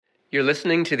You're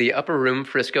listening to the Upper Room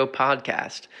Frisco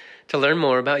podcast. To learn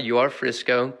more about UR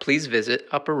Frisco, please visit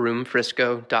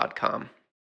upperroomfrisco.com.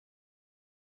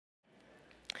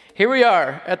 Here we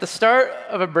are at the start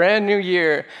of a brand new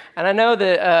year, and I know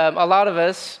that a lot of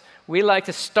us, we like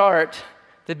to start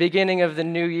the beginning of the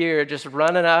new year just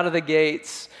running out of the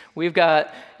gates. We've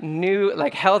got new,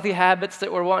 healthy habits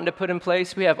that we're wanting to put in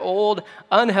place. We have old,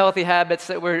 unhealthy habits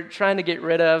that we're trying to get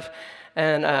rid of.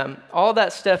 And all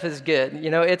that stuff is good.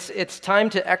 You know, it's time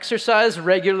to exercise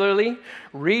regularly,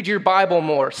 read your Bible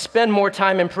more, spend more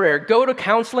time in prayer, go to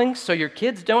counseling so your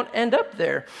kids don't end up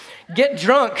there, get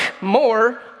drunk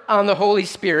more on the Holy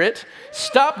Spirit,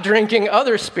 stop drinking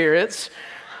other spirits,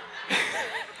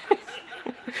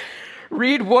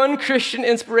 read one Christian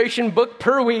inspiration book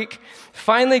per week,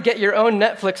 finally get your own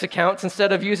Netflix accounts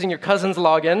instead of using your cousin's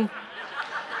login.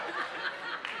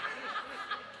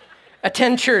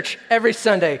 Attend church every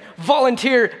Sunday.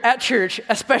 Volunteer at church,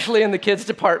 especially in the kids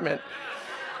department.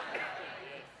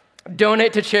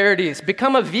 Donate to charities.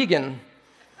 Become a vegan.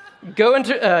 Get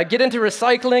into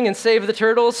recycling and save the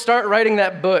turtles. Start writing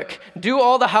that book. Do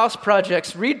all the house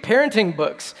projects. Read parenting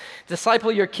books.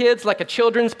 Disciple your kids like a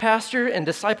children's pastor and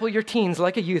disciple your teens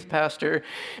like a youth pastor.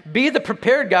 Be the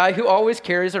prepared guy who always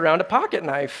carries around a pocket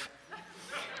knife.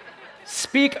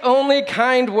 Speak only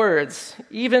kind words,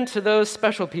 even to those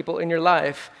special people in your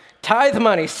life. Tithe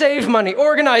money, save money,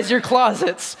 organize your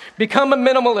closets, become a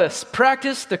minimalist,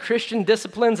 practice the Christian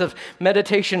disciplines of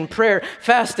meditation, prayer,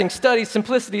 fasting, study,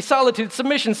 simplicity, solitude,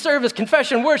 submission, service,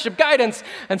 confession, worship, guidance,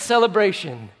 and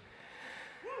celebration.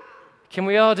 Can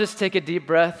we all just take a deep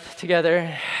breath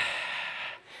together?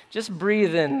 Just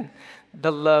breathe in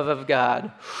the love of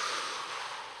God.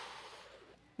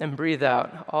 And breathe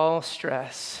out all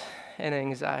stress and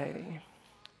anxiety.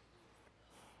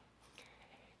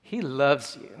 He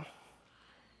loves you.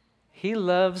 He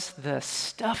loves the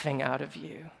stuffing out of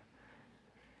you.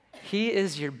 He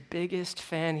is your biggest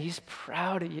fan. He's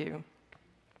proud of you.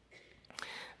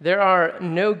 There are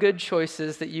no good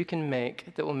choices that you can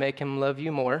make that will make him love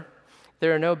you more.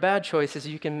 There are no bad choices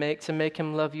you can make to make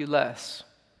him love you less.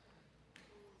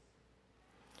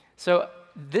 So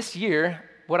this year,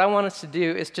 what I want us to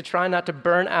do is to try not to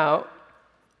burn out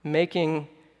making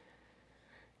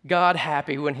God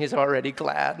happy when he's already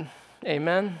glad.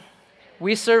 Amen?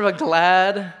 We serve a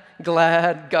glad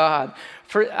God.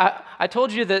 I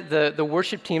told you that the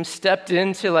worship team stepped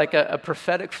into a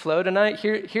prophetic flow tonight.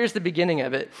 Here's the beginning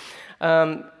of it.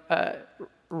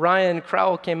 Ryan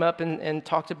Crowell came up and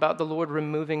talked about the Lord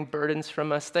removing burdens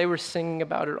from us. They were singing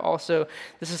about it also.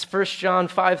 This is 1 John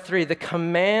 5:3. The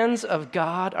commands of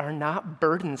God are not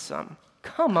burdensome.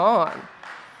 Come on.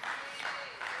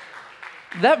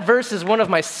 That verse is one of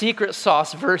my secret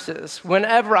sauce verses.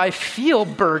 Whenever I feel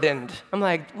burdened, I'm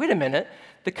like, wait a minute,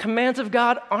 the commands of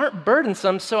God aren't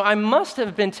burdensome, so I must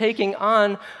have been taking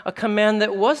on a command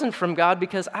that wasn't from God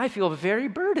because I feel very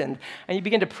burdened. And you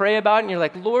begin to pray about it, and you're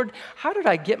like, Lord, how did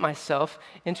I get myself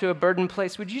into a burdened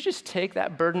place? Would you just take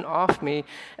that burden off me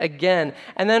again?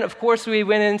 And then, of course, we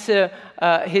went into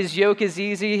his yoke is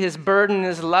easy, his burden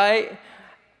is light.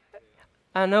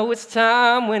 I know it's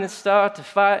time when it starts to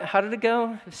fight. How did it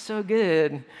go? It's so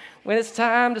good. When it's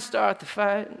time to start the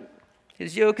fight,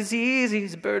 his yoke is easy,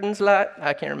 his burden's light.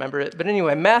 I can't remember it. But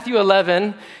anyway, Matthew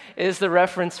 11 is the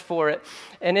reference for it.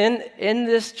 And in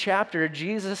this chapter,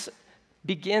 Jesus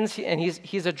begins, and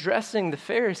he's addressing the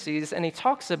Pharisees, and he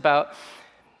talks about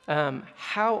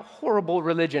how horrible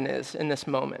religion is in this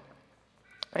moment.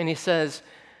 And he says,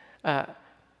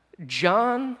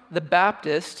 John the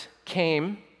Baptist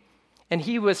came, and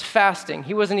he was fasting.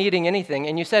 He wasn't eating anything,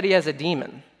 and you said he has a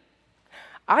demon.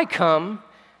 I come,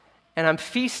 and I'm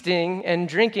feasting and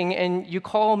drinking, and you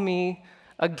call me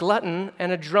a glutton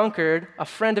and a drunkard, a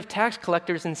friend of tax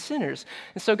collectors and sinners.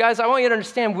 And so, guys, I want you to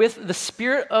understand, with the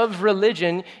spirit of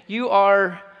religion, you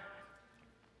are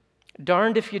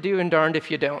darned if you do and darned if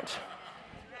you don't.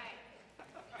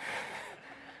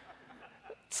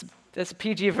 That's a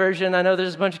PG version. I know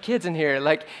there's a bunch of kids in here.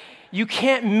 You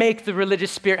can't make the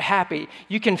religious spirit happy.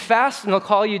 You can fast and they'll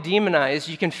call you demonized.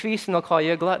 You can feast and they'll call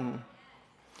you a glutton.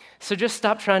 So just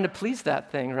stop trying to please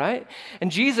that thing, right? And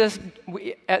Jesus,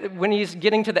 when he's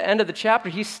getting to the end of the chapter,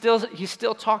 he's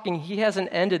still talking. He hasn't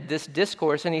ended this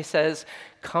discourse, and he says,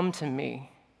 "Come to me,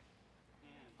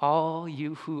 all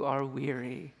you who are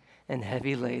weary and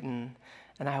heavy laden,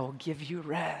 and I will give you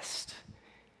rest.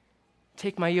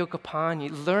 Take my yoke upon you.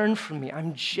 Learn from me.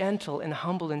 I'm gentle and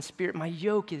humble in spirit. My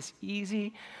yoke is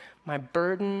easy. My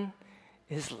burden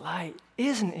is light."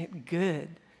 Isn't it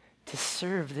good to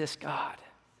serve this God?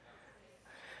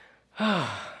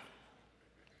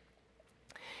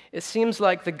 It seems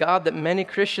like the God that many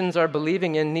Christians are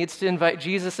believing in needs to invite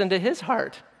Jesus into his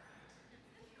heart.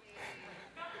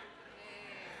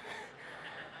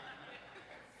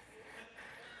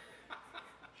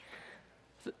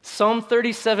 Psalm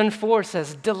 37:4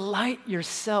 says, "Delight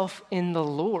yourself in the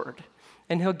Lord,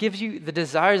 and he'll give you the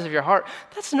desires of your heart."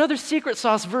 That's another secret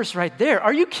sauce verse right there.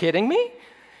 Are you kidding me?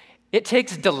 It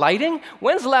takes delighting?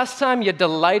 When's the last time you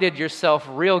delighted yourself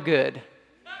real good?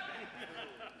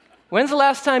 When's the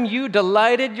last time you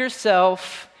delighted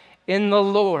yourself in the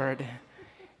Lord?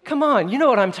 Come on, you know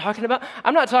what I'm talking about.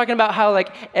 I'm not talking about how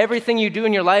everything you do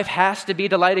in your life has to be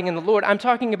delighting in the Lord. I'm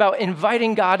talking about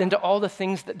inviting God into all the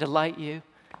things that delight you.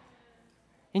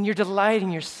 And you're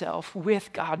delighting yourself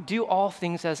with God. Do all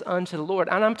things as unto the Lord.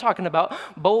 And I'm talking about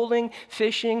bowling,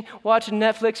 fishing, watching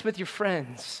Netflix with your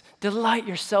friends. Delight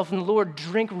yourself in the Lord.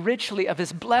 Drink richly of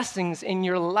his blessings in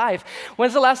your life.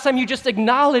 When's the last time you just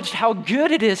acknowledged how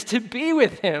good it is to be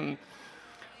with him?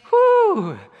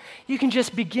 Whew. You can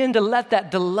just begin to let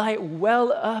that delight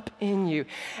well up in you.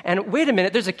 And wait a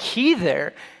minute, there's a key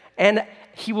there. And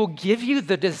he will give you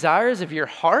the desires of your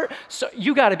heart. So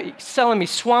you got to be selling me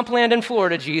swampland in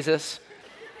Florida, Jesus.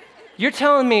 You're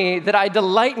telling me that I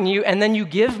delight in you and then you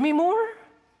give me more?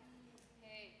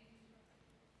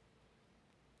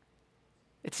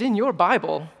 It's in your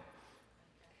Bible.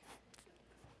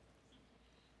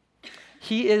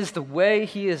 He is the way,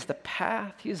 he is the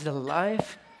path, he is the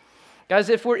life. Guys,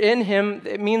 if we're in him,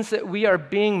 it means that we are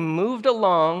being moved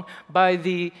along by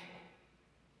the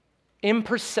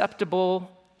imperceptible,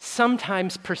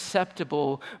 sometimes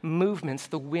perceptible movements,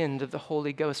 the wind of the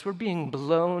Holy Ghost. We're being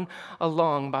blown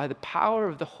along by the power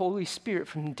of the Holy Spirit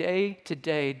from day to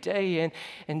day, day in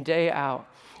and day out.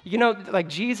 You know, like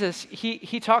Jesus,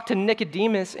 he talked to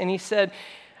Nicodemus and he said,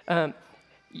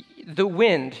 the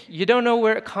wind, you don't know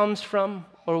where it comes from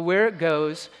or where it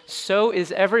goes, so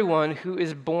is everyone who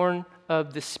is born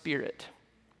of the Spirit.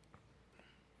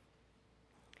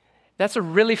 That's a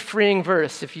really freeing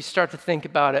verse if you start to think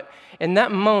about it. In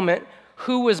that moment,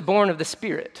 who was born of the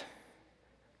Spirit?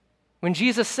 When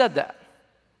Jesus said that,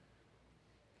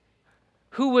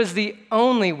 who was the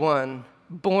only one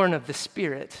born of the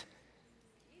Spirit?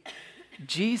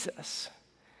 Jesus.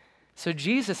 So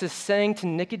Jesus is saying to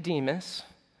Nicodemus,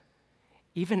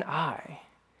 even I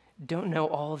don't know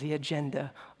all the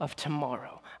agenda of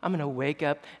tomorrow. I'm going to wake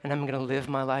up and I'm going to live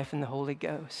my life in the Holy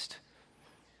Ghost.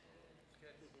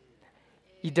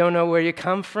 You don't know where you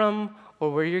come from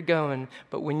or where you're going,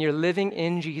 but when you're living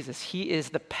in Jesus, he is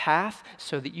the path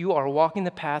so that you are walking the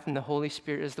path and the Holy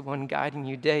Spirit is the one guiding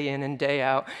you day in and day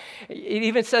out. It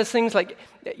even says things like,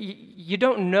 you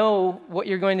don't know what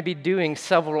you're going to be doing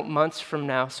several months from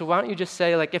now, so why don't you just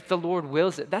say, if the Lord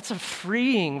wills it? That's a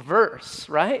freeing verse,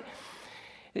 right?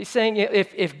 He's saying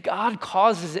if God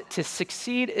causes it to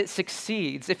succeed, it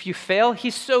succeeds. If you fail,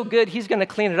 he's so good, he's going to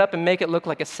clean it up and make it look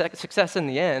like a success in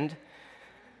the end.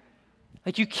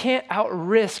 You can't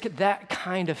outrisk that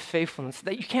kind of faithfulness,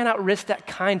 that you can't outrisk that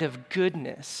kind of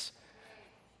goodness.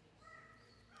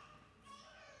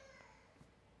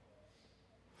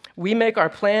 We make our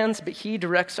plans, but he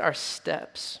directs our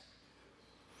steps.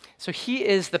 So he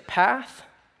is the path,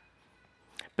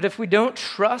 but if we don't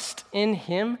trust in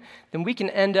him, then we can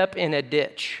end up in a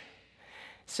ditch.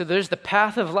 So there's the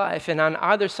path of life, and on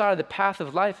either side of the path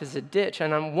of life is a ditch,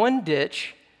 and on one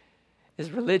ditch is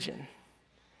religion.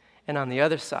 And on the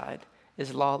other side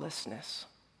is lawlessness.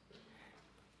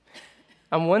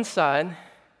 On one side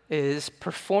is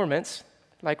performance,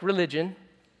 like religion,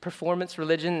 performance,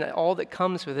 religion, all that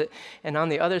comes with it. And on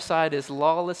the other side is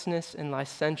lawlessness and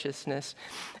licentiousness.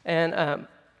 And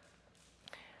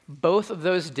both of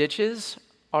those ditches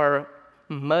are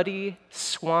muddy,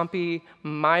 swampy,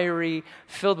 miry,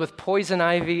 filled with poison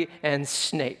ivy and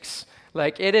snakes.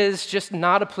 It is just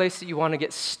not a place that you want to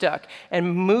get stuck.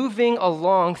 And moving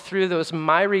along through those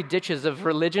miry ditches of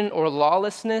religion or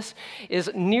lawlessness is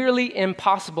nearly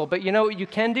impossible. But you know what you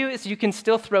can do is you can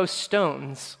still throw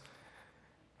stones.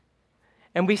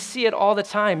 And we see it all the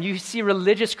time. You see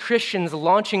religious Christians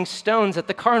launching stones at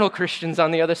the carnal Christians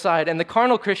on the other side, and the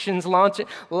carnal Christians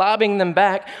lobbing them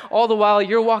back, all the while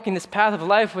you're walking this path of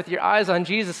life with your eyes on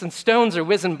Jesus, and stones are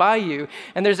whizzing by you,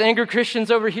 and there's angry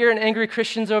Christians over here and angry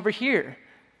Christians over here.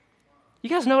 You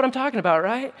guys know what I'm talking about,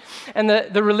 right? And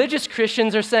the religious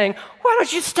Christians are saying, why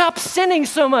don't you stop sinning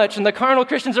so much? And the carnal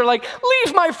Christians are like,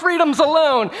 leave my freedoms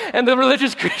alone. And the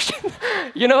religious Christians,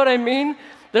 you know what I mean?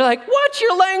 They're like, watch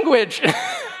your language.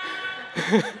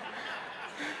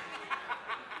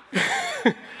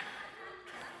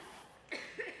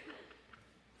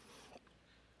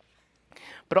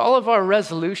 But all of our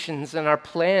resolutions and our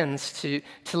plans to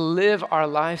live our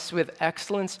lives with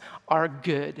excellence are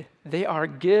good. They are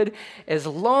good as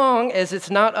long as it's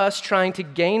not us trying to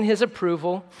gain his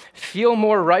approval, feel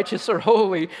more righteous or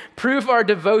holy, prove our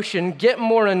devotion, get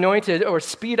more anointed, or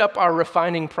speed up our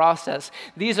refining process.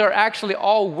 These are actually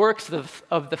all works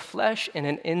of the flesh and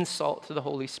an insult to the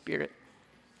Holy Spirit.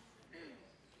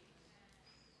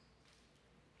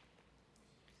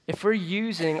 If we're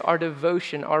using our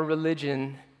devotion, our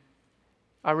religion,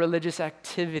 our religious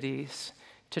activities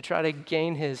to try to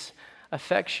gain his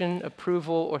affection,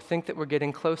 approval, or think that we're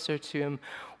getting closer to him,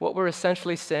 what we're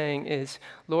essentially saying is,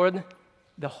 Lord,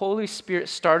 the Holy Spirit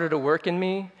started a work in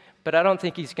me, but I don't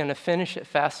think he's going to finish it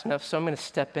fast enough, so I'm going to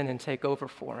step in and take over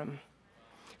for him.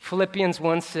 Philippians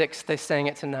 1:6, they sang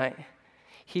it tonight.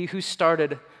 He who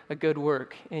started a good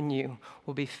work in you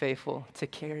will be faithful to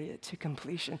carry it to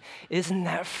completion. Isn't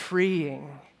that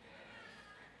freeing?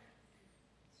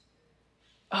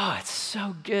 Oh, it's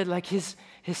so good. Like his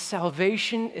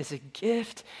salvation is a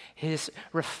gift. His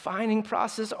refining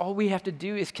process, all we have to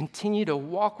do is continue to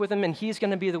walk with him, and he's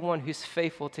going to be the one who's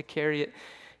faithful to carry it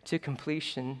to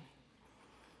completion.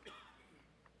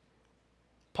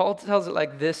 Paul tells it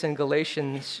like this in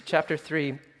Galatians chapter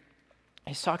 3.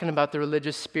 He's talking about the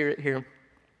religious spirit here.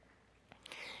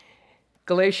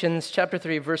 Galatians chapter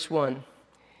 3, verse 1.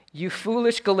 You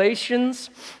foolish Galatians,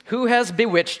 who has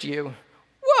bewitched you?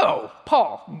 Whoa,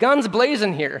 Paul, guns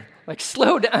blazing here. Like,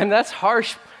 slow down. That's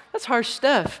harsh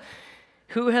stuff.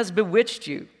 Who has bewitched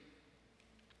you?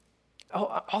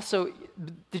 Oh, also,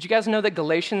 did you guys know that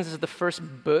Galatians is the first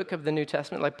book of the New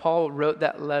Testament? Like, Paul wrote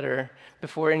that letter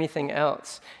before anything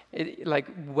else,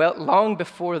 long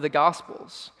before the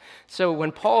Gospels. So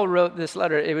when Paul wrote this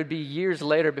letter, it would be years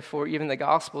later before even the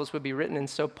Gospels would be written. And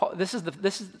so this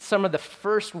is some of the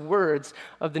first words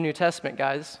of the New Testament,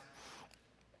 guys.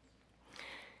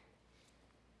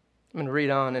 I'm going to read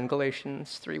on in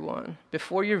Galatians 3:1.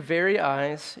 Before your very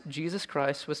eyes, Jesus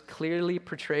Christ was clearly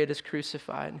portrayed as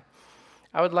crucified.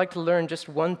 I would like to learn just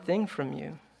one thing from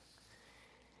you.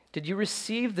 Did you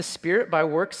receive the Spirit by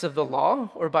works of the law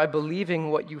or by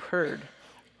believing what you heard?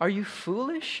 Are you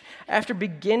foolish? After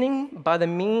beginning by the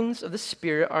means of the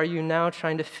Spirit, are you now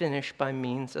trying to finish by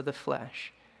means of the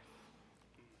flesh?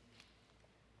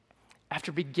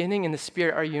 After beginning in the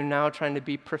Spirit, are you now trying to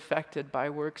be perfected by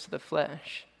works of the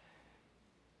flesh?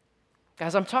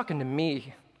 Guys, I'm talking to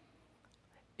me.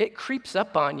 It creeps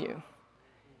up on you.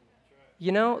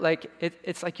 You know, like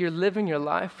it's like you're living your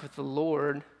life with the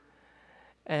Lord,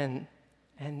 and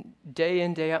day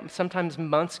in, day out, sometimes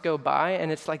months go by,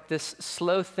 and it's like this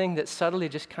slow thing that subtly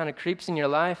just kind of creeps in your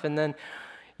life, and then,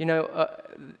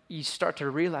 you start to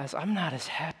realize, I'm not as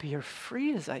happy or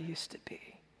free as I used to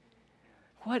be.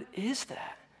 What is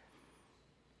that?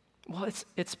 Well,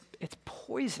 it's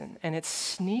poison, and it's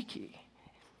sneaky.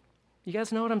 You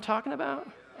guys know what I'm talking about?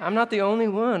 I'm not the only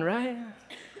one, right?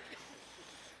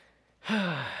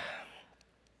 Let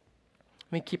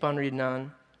me keep on reading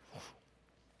on.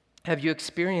 Have you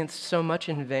experienced so much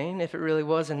in vain, if it really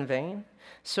was in vain?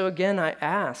 So again, I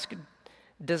ask,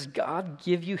 does God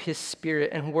give you his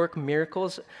Spirit and work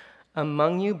miracles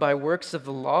among you by works of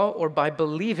the law or by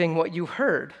believing what you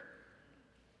heard?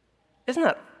 Isn't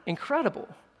that incredible?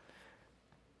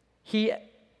 He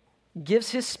gives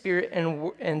his Spirit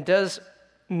and does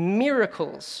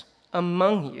miracles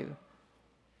among you.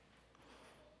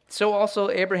 So also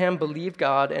Abraham believed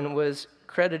God and was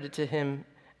credited to him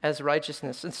as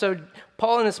righteousness. And so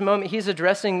Paul in this moment, he's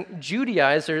addressing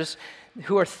Judaizers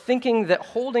who are thinking that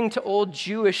holding to old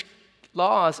Jewish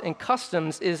laws and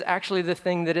customs is actually the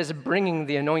thing that is bringing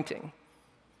the anointing.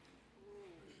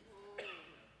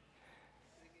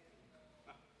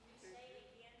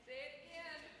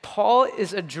 Paul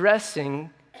is addressing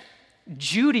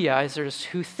Judaizers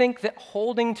who think that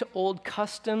holding to old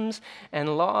customs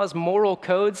and laws, moral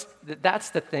codes,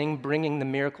 that's the thing bringing the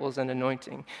miracles and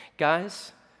anointing.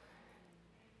 Guys,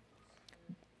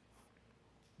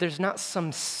 there's not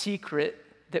some secret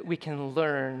that we can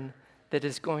learn that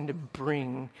is going to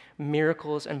bring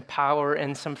miracles and power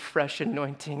and some fresh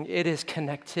anointing. It is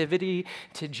connectivity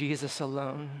to Jesus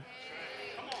alone.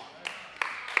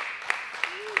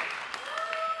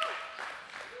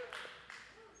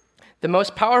 The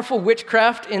most powerful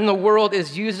witchcraft in the world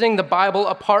is using the Bible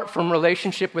apart from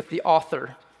relationship with the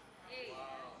author.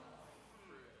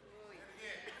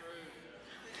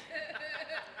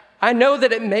 I know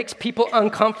that it makes people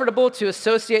uncomfortable to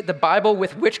associate the Bible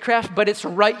with witchcraft, but it's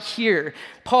right here.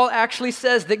 Paul actually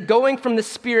says that going from the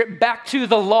Spirit back to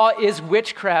the law is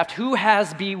witchcraft. Who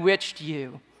has bewitched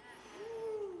you?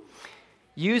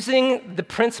 Using the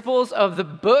principles of the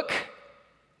book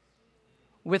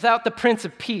without the Prince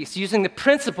of Peace. Using the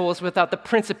principles without the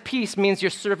Prince of Peace means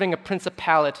you're serving a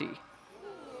principality.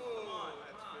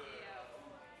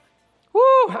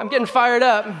 Woo, I'm getting fired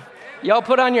up. Y'all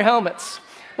put on your helmets.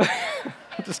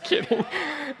 I'm just kidding.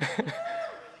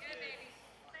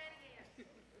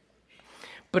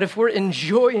 But if we're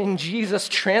enjoying Jesus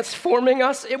transforming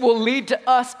us, it will lead to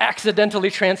us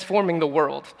accidentally transforming the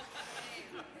world.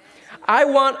 I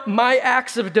want my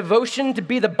acts of devotion to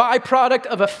be the byproduct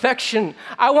of affection.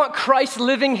 I want Christ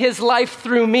living his life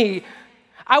through me.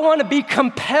 I want to be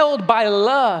compelled by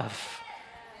love.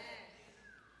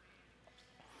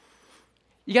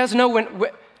 You guys know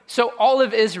so all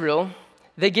of Israel,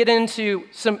 they get into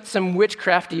some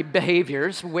witchcrafty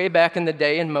behaviors way back in the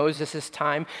day in Moses'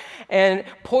 time, and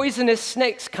poisonous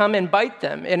snakes come and bite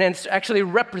them, and it's actually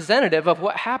representative of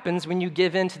what happens when you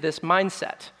give in to this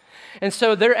mindset. And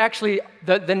so they're actually,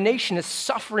 the nation is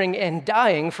suffering and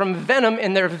dying from venom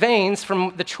in their veins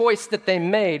from the choice that they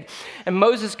made. And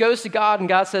Moses goes to God, and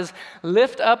God says,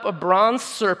 lift up a bronze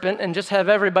serpent and just have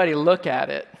everybody look at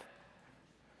it.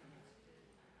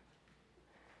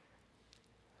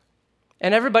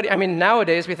 And everybody,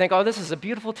 nowadays we think, oh, this is a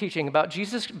beautiful teaching about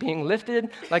Jesus being lifted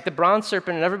like the bronze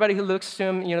serpent, and everybody who looks to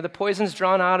him, the poison's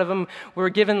drawn out of him. We're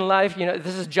given life.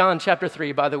 This is John chapter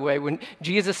 3, by the way, when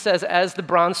Jesus says, as the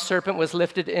bronze serpent was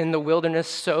lifted in the wilderness,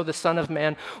 so the Son of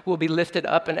Man will be lifted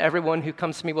up, and everyone who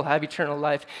comes to me will have eternal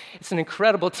life. It's an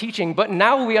incredible teaching, but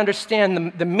now we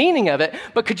understand the meaning of it.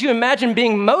 But could you imagine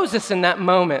being Moses in that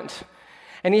moment?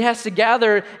 And he has to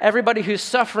gather everybody who's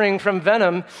suffering from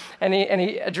venom, and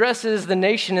he addresses the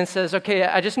nation and says, okay,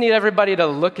 I just need everybody to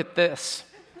look at this.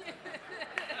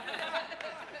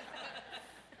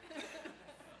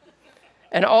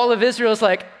 And all of Israel's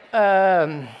like,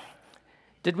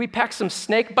 did we pack some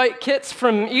snake bite kits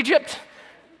from Egypt?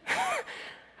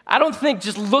 I don't think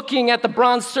just looking at the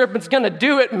bronze serpent's going to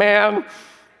do it, man.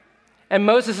 And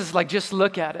Moses is like, just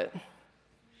look at it.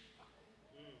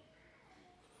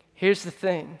 Here's the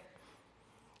thing.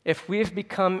 If we've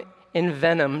become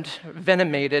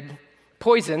venomated,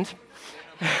 poisoned,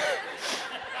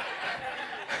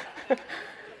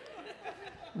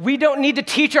 we don't need to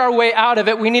teach our way out of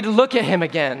it. We need to look at him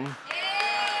again.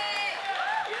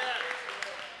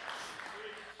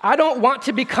 I don't want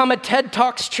to become a TED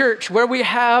Talks church where we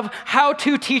have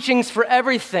how-to teachings for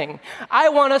everything. I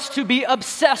want us to be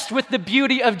obsessed with the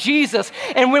beauty of Jesus.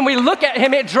 And when we look at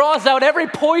him, it draws out every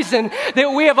poison that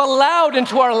we have allowed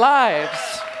into our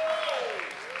lives.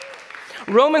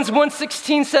 Romans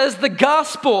 1:16 says the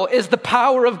gospel is the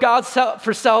power of God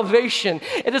for salvation.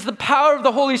 It is the power of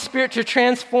the Holy Spirit to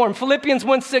transform. Philippians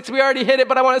 1:6, we already hit it,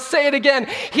 but I want to say it again.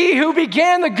 He who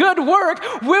began the good work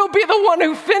will be the one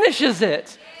who finishes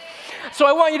it. So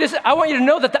I want you to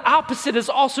know that the opposite is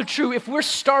also true. If we're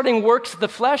starting works of the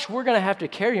flesh, we're going to have to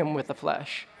carry them with the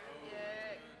flesh.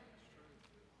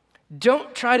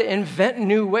 Don't try to invent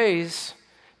new ways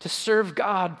to serve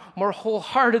God more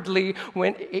wholeheartedly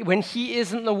when he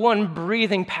isn't the one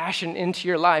breathing passion into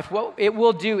your life. What it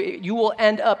will do, you will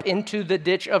end up into the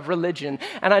ditch of religion.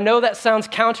 And I know that sounds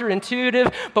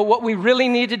counterintuitive, but what we really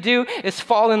need to do is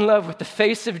fall in love with the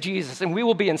face of Jesus, and we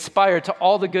will be inspired to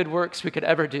all the good works we could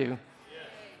ever do.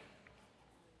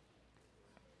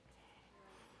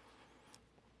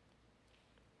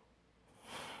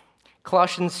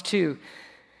 Colossians 2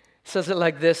 says it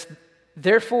like this: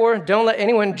 therefore, don't let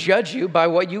anyone judge you by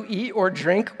what you eat or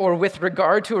drink, or with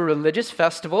regard to a religious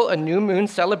festival, a new moon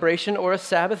celebration, or a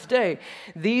Sabbath day.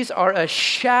 These are a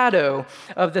shadow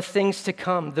of the things to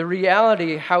come. The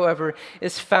reality, however,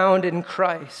 is found in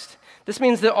Christ. This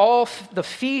means that all the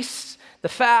feasts, the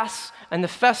fasts, and the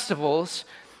festivals,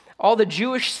 all the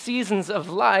Jewish seasons of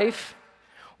life,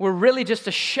 were really just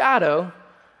a shadow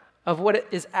of what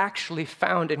is actually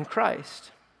found in Christ.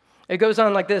 It goes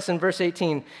on like this in verse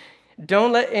 18.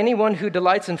 Don't let anyone who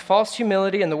delights in false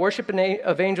humility and the worship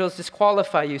of angels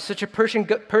disqualify you. Such a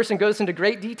person goes into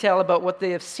great detail about what they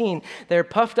have seen. They are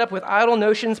puffed up with idle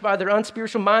notions by their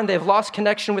unspiritual mind. They have lost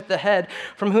connection with the head,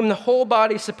 from whom the whole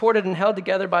body, supported and held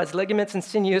together by its ligaments and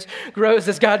sinews, grows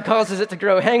as God causes it to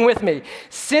grow. Hang with me.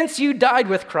 Since you died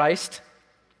with Christ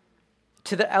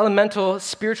to the elemental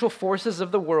spiritual forces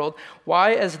of the world,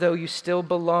 why, as though you still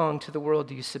belong to the world,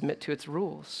 do you submit to its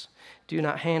rules? Do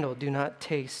not handle, do not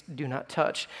taste, do not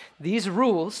touch. These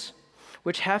rules,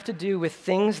 which have to do with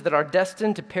things that are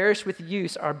destined to perish with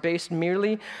use, are based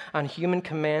merely on human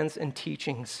commands and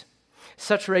teachings.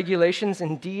 Such regulations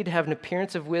indeed have an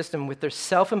appearance of wisdom with their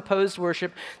self-imposed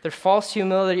worship, their false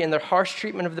humility, and their harsh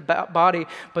treatment of the body,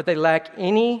 but they lack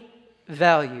any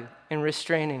value in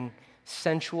restraining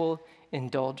sensual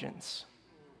indulgence.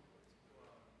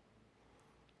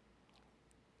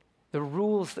 The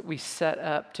rules that we set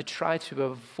up to try to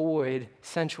avoid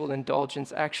sensual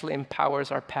indulgence actually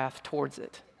empowers our path towards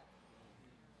it.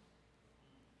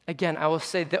 Again, I will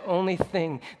say the only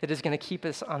thing that is going to keep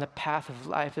us on a path of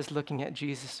life is looking at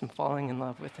Jesus and falling in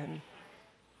love with him.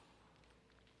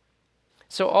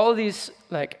 So all of these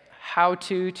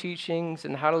how-to teachings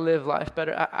and how to live life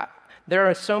better, there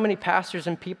are so many pastors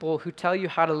and people who tell you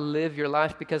how to live your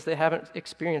life because they haven't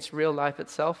experienced real life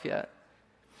itself yet.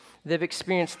 They've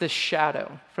experienced this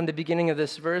shadow. From the beginning of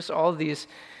this verse, all these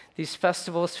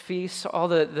festivals, feasts, all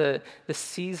the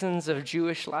seasons of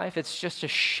Jewish life, it's just a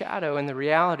shadow, and the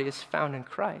reality is found in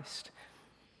Christ.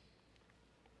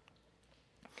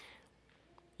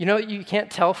 You know, you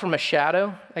can't tell from a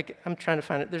shadow. I'm trying to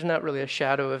find it. There's not really a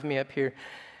shadow of me up here.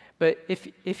 But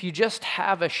if you just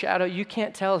have a shadow, you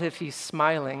can't tell if he's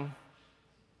smiling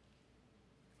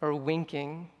or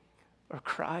winking or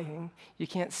crying. You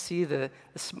can't see the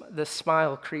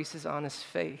smile creases on his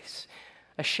face.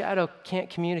 A shadow can't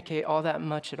communicate all that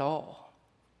much at all.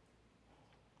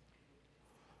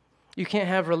 You can't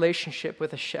have relationship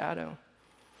with a shadow.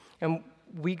 And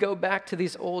we go back to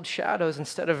these old shadows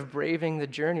instead of braving the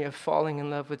journey of falling in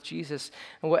love with Jesus.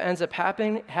 And what ends up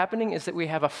happening is that we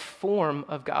have a form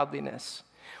of godliness.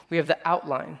 We have the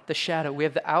outline, the shadow. We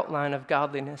have the outline of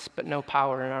godliness, but no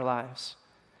power in our lives.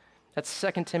 That's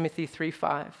 2 Timothy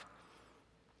 3:5.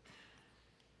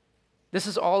 This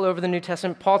is all over the New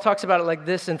Testament. Paul talks about it like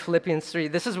this in Philippians 3.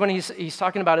 This is when he's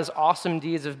talking about his awesome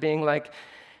deeds of being like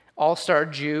all-star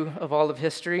Jew of all of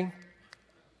history.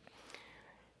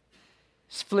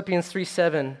 Philippians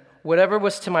 3:7. Whatever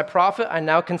was to my profit, I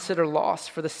now consider loss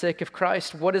for the sake of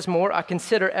Christ. What is more, I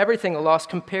consider everything a loss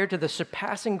compared to the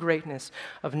surpassing greatness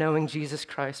of knowing Jesus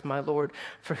Christ, my Lord,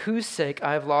 for whose sake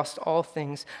I have lost all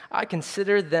things. I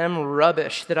consider them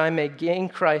rubbish, that I may gain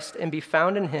Christ and be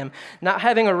found in him, not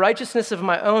having a righteousness of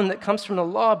my own that comes from the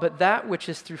law, but that which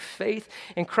is through faith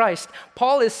in Christ.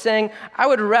 Paul is saying, I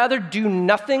would rather do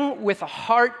nothing with a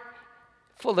heart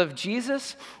full of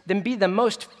Jesus than be the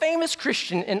most famous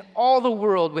Christian in all the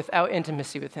world without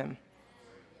intimacy with him.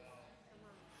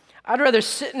 I'd rather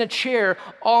sit in a chair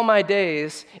all my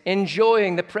days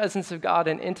enjoying the presence of God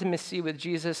and intimacy with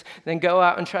Jesus than go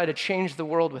out and try to change the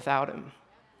world without him.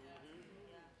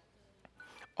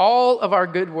 All of our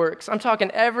good works, I'm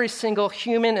talking every single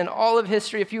human in all of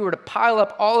history, if you were to pile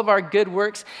up all of our good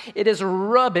works, it is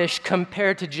rubbish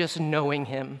compared to just knowing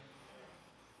him.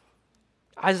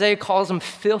 Isaiah calls them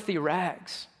filthy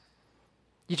rags.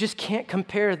 You just can't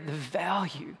compare the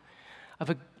value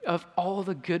of all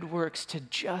the good works to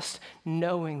just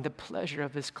knowing the pleasure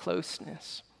of his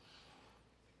closeness.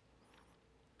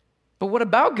 But what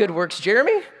about good works,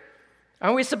 Jeremy?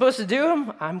 Aren't we supposed to do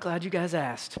them? I'm glad you guys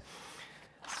asked.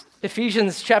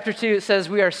 Ephesians chapter 2, it says,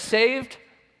 we are saved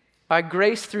by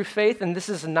grace through faith, and this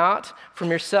is not from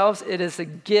yourselves, it is a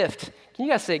gift. Can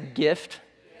you guys say gift?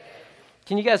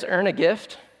 Can you guys earn a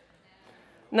gift?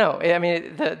 No, I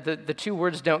mean, the two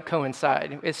words don't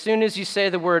coincide. As soon as you say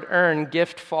the word earn,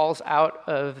 gift falls out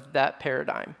of that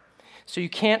paradigm. So you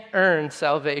can't earn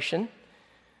salvation.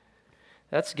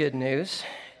 That's good news.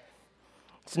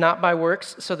 It's not by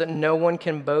works, so that no one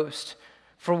can boast.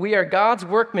 For we are God's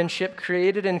workmanship,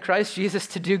 created in Christ Jesus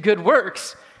to do good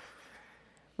works,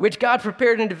 which God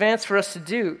prepared in advance for us to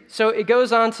do. So it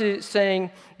goes on to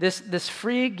saying this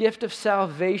free gift of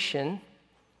salvation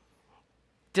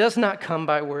does not come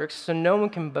by works, so no one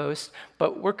can boast,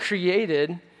 but we're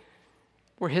created,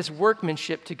 we're his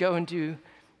workmanship to go and do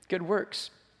good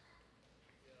works.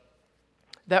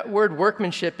 That word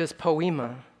workmanship is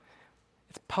poema.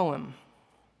 It's poem.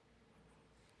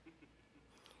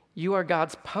 You are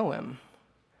God's poem.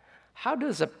 How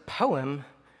does a poem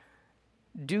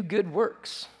do good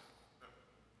works?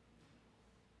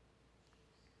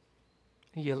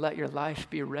 You let your life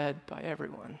be read by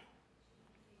everyone.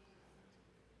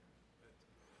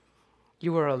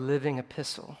 You are a living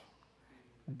epistle.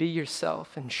 Be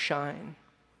yourself and shine.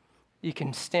 You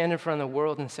can stand in front of the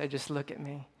world and say, just look at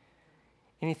me.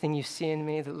 Anything you see in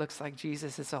me that looks like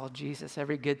Jesus, it's all Jesus.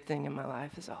 Every good thing in my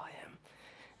life is all him.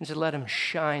 And just let him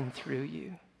shine through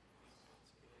you.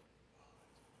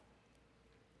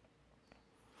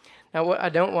 Now, what I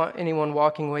don't want anyone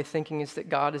walking away thinking is that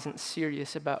God isn't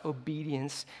serious about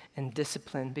obedience and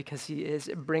discipline, because he is.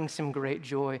 It brings him great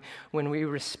joy when we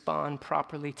respond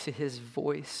properly to his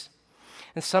voice.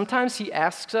 And sometimes he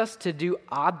asks us to do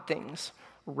odd things,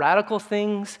 radical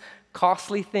things,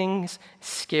 costly things,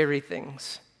 scary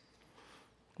things.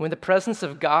 When the presence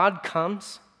of God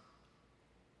comes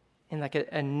in like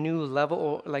a new level,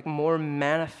 or like more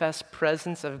manifest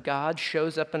presence of God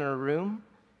shows up in a room,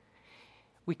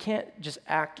 we can't just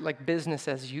act like business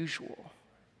as usual.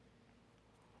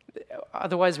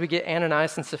 Otherwise, we get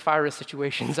Ananias and Sapphira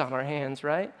situations on our hands,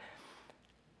 right?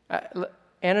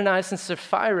 Ananias and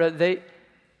Sapphira, they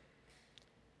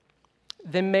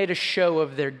made a show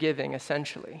of their giving,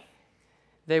 essentially.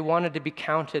 They wanted to be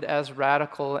counted as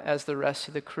radical as the rest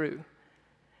of the crew.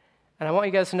 And I want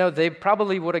you guys to know they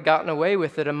probably would have gotten away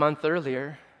with it a month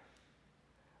earlier,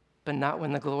 but not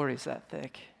when the glory's that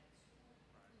thick.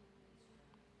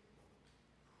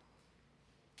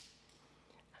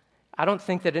 I don't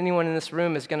think that anyone in this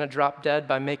room is going to drop dead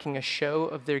by making a show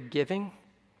of their giving.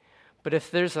 But if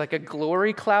there's like a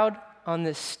glory cloud on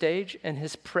this stage and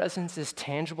his presence is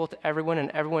tangible to everyone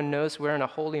and everyone knows we're in a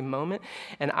holy moment,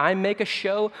 and I make a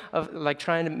show of like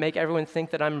trying to make everyone think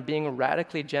that I'm being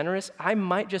radically generous, I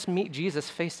might just meet Jesus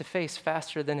face to face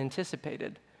faster than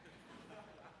anticipated.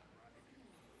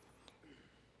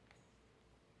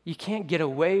 You can't get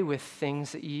away with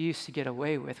things that you used to get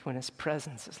away with when his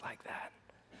presence is like that.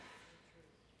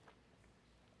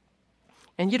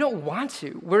 And you don't want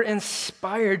to. We're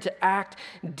inspired to act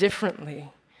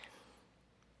differently.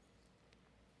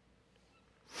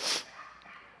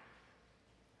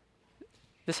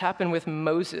 This happened with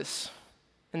Moses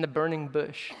in the burning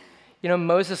bush. You know,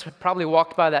 Moses had probably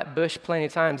walked by that bush plenty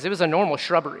of times. It was a normal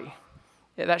shrubbery.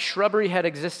 That shrubbery had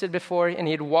existed before, and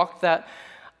he had walked that,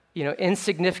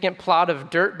 insignificant plot of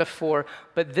dirt before,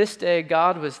 but this day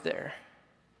God was there.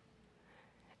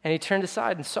 And he turned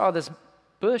aside and saw this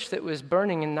bush that was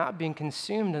burning and not being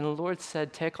consumed, and the Lord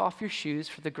said, "Take off your shoes,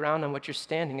 for the ground on which you're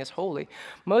standing is holy."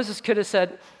 Moses could have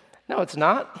said, "No, it's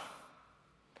not.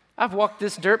 I've walked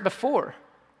this dirt before.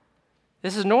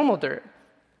 This is normal dirt."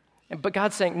 But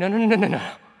God's saying, no.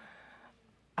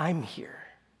 I'm here.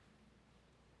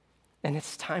 And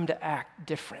it's time to act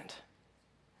different.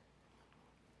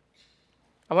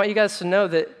 I want you guys to know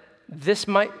that this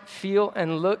might feel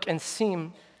and look and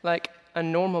seem like a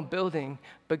normal building,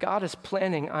 but God is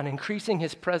planning on increasing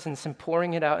his presence and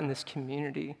pouring it out in this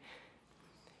community.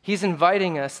 He's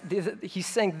inviting us. He's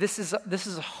saying this is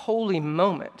a holy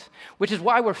moment, which is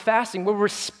why we're fasting. We're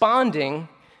responding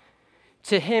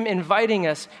to him inviting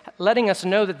us, letting us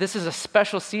know that this is a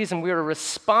special season. We are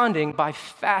responding by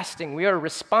fasting. We are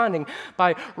responding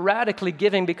by radically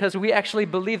giving because we actually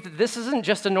believe that this isn't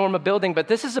just a normal building, but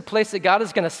this is a place that God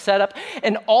is going to set up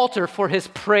an altar for his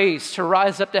praise to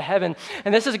rise up to heaven.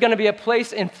 And this is going to be a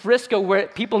place in Frisco where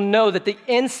people know that the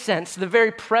incense, the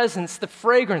very presence, the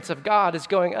fragrance of God is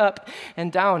going up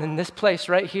and down in this place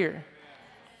right here.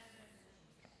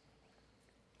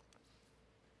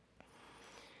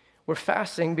 We're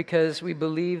fasting because we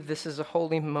believe this is a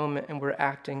holy moment and we're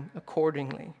acting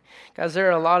accordingly. Guys, there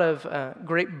are a lot of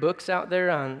great books out there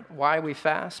on why we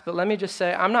fast, but let me just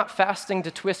say, I'm not fasting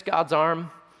to twist God's arm.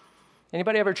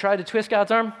 Anybody ever tried to twist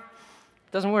God's arm?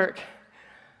 It doesn't work.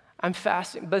 I'm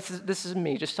fasting, but this is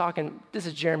me just talking. This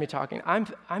is Jeremy talking.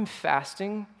 I'm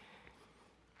fasting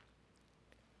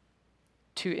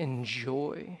to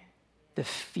enjoy the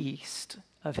feast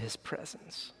of his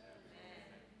presence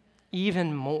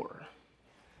even more.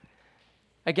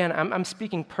 Again, I'm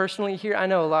speaking personally here. I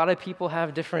know a lot of people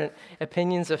have different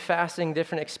opinions of fasting,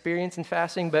 different experience in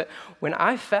fasting, but when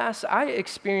I fast, I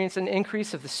experience an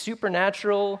increase of the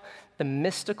supernatural, the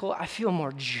mystical. I feel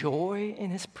more joy in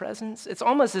his presence. It's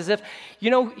almost as if,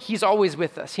 he's always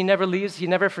with us. He never leaves, he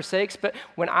never forsakes, but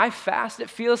when I fast, it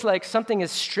feels like something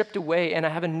is stripped away and I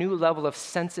have a new level of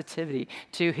sensitivity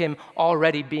to him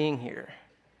already being here.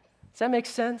 Does that make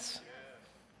sense?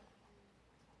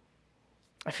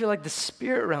 I feel like the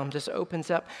spirit realm just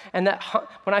opens up. And that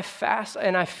when I fast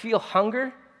and I feel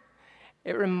hunger,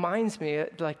 it reminds me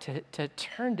to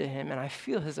turn to him, and I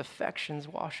feel his affections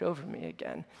wash over me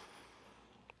again.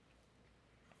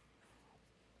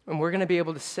 And we're going to be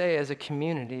able to say as a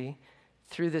community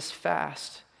through this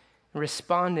fast,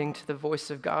 responding to the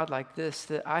voice of God like this,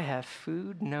 that I have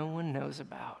food no one knows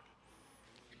about.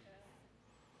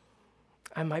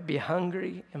 I might be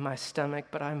hungry in my stomach,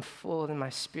 but I'm full in my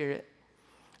spirit.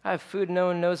 I have food no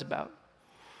one knows about.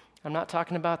 I'm not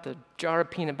talking about the jar of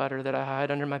peanut butter that I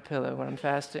hide under my pillow when I'm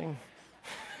fasting.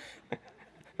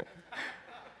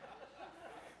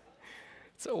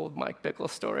 It's an old Mike Bickle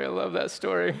story. I love that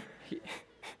story.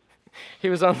 He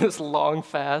was on this long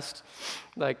fast,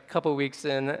 like a couple weeks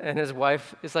in, and his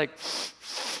wife is like,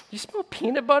 "You smell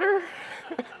peanut butter?"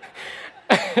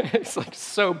 It's like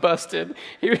so busted.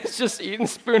 He was just eating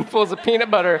spoonfuls of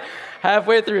peanut butter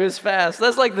halfway through his fast.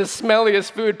 That's like the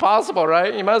smelliest food possible,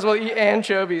 right? You might as well eat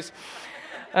anchovies.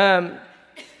 I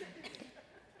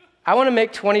want to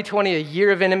make 2020 a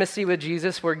year of intimacy with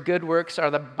Jesus where good works are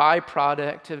the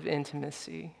byproduct of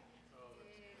intimacy.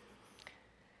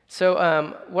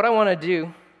 So what I want to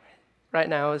do right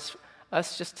now is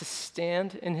us just to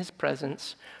stand in his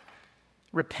presence,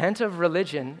 repent of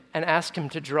religion, and ask him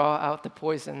to draw out the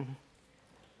poison.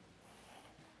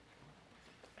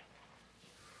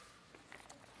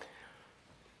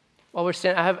 While we're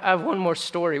standing, I have one more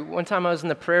story. One time I was in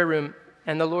the prayer room,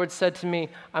 and the Lord said to me,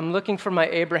 I'm looking for my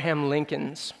Abraham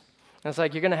Lincolns. I was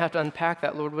like, you're going to have to unpack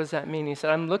that, Lord. What does that mean? He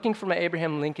said, I'm looking for my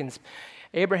Abraham Lincolns.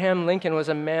 Abraham Lincoln was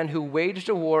a man who waged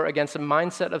a war against a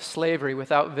mindset of slavery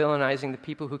without villainizing the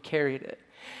people who carried it.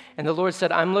 And the Lord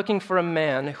said, I'm looking for a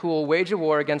man who will wage a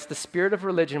war against the spirit of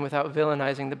religion without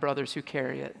villainizing the brothers who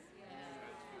carry it.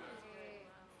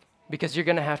 Because you're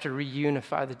going to have to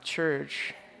reunify the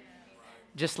church,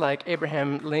 just like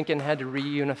Abraham Lincoln had to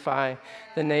reunify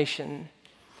the nation.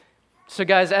 So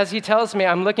guys, as he tells me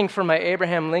I'm looking for my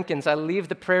Abraham Lincolns, I leave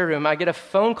the prayer room. I get a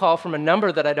phone call from a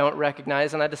number that I don't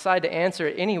recognize, and I decide to answer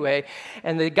it anyway.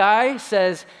 And the guy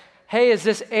says, hey, is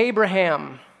this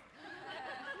Abraham?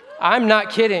 I'm not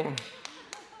kidding.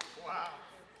 Wow.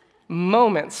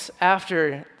 Moments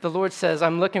after the Lord says,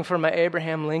 I'm looking for my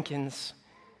Abraham Lincolns.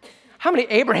 How many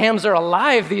Abrahams are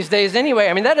alive these days anyway?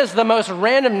 I mean, that is the most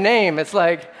random name. It's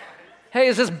like, hey,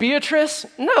 is this Beatrice?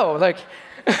 No, like,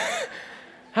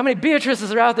 how many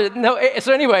Beatrices are out there? No.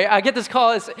 So anyway, I get this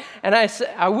call, and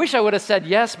I wish I would have said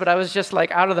yes, but I was just like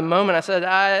out of the moment. I said,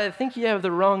 I think you have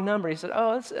the wrong number. He said,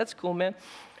 oh, that's cool, man.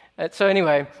 So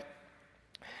anyway,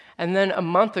 and then a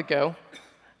month ago,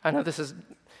 I know this is,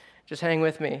 just hang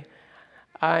with me,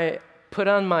 I put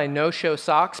on my no-show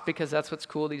socks because that's what's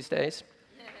cool these days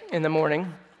in the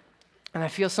morning, and I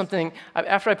feel something,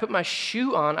 after I put my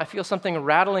shoe on, I feel something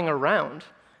rattling around,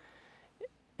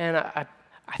 and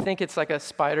I think it's like a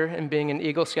spider, and being an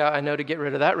Eagle Scout, I know to get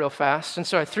rid of that real fast, and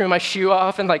so I threw my shoe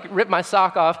off and like ripped my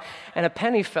sock off, and a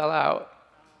penny fell out.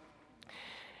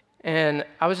 And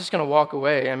I was just going to walk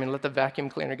away. I mean, let the vacuum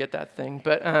cleaner get that thing.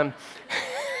 But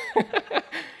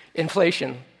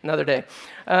inflation, another day.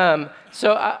 But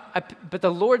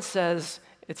the Lord says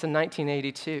it's a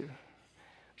 1982,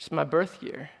 which is my birth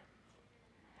year.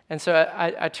 And so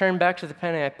I turn back to the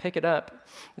penny. I pick it up.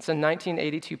 It's a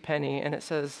 1982 penny, and it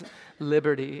says,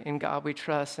 "Liberty, in God we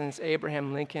trust." And it's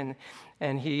Abraham Lincoln.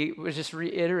 And he was just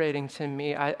reiterating to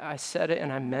me, I said it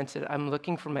and I meant it. I'm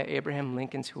looking for my Abraham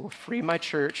Lincolns who will free my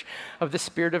church of the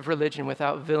spirit of religion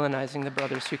without villainizing the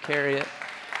brothers who carry it.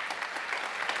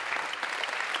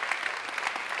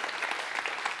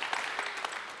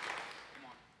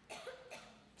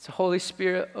 So Holy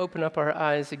Spirit, open up our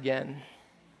eyes again.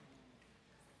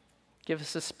 Give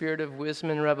us a spirit of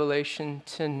wisdom and revelation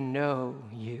to know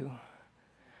you.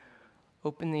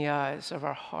 Open the eyes of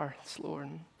our hearts, Lord.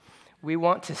 We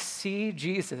want to see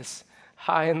Jesus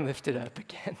high and lifted up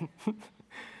again,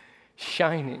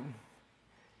 shining.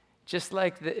 Just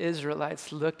like the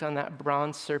Israelites looked on that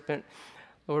bronze serpent,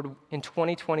 Lord, in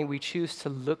 2020, we choose to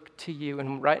look to you.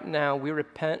 And right now, we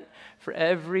repent for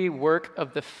every work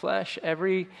of the flesh,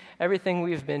 everything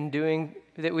we've been doing,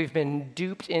 that we've been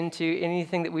duped into,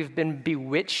 anything that we've been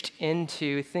bewitched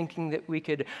into, thinking that we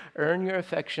could earn your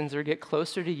affections or get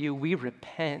closer to you. We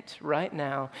repent right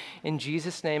now in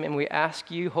Jesus' name, and we ask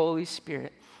you, Holy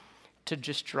Spirit, to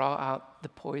just draw out the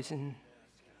poison.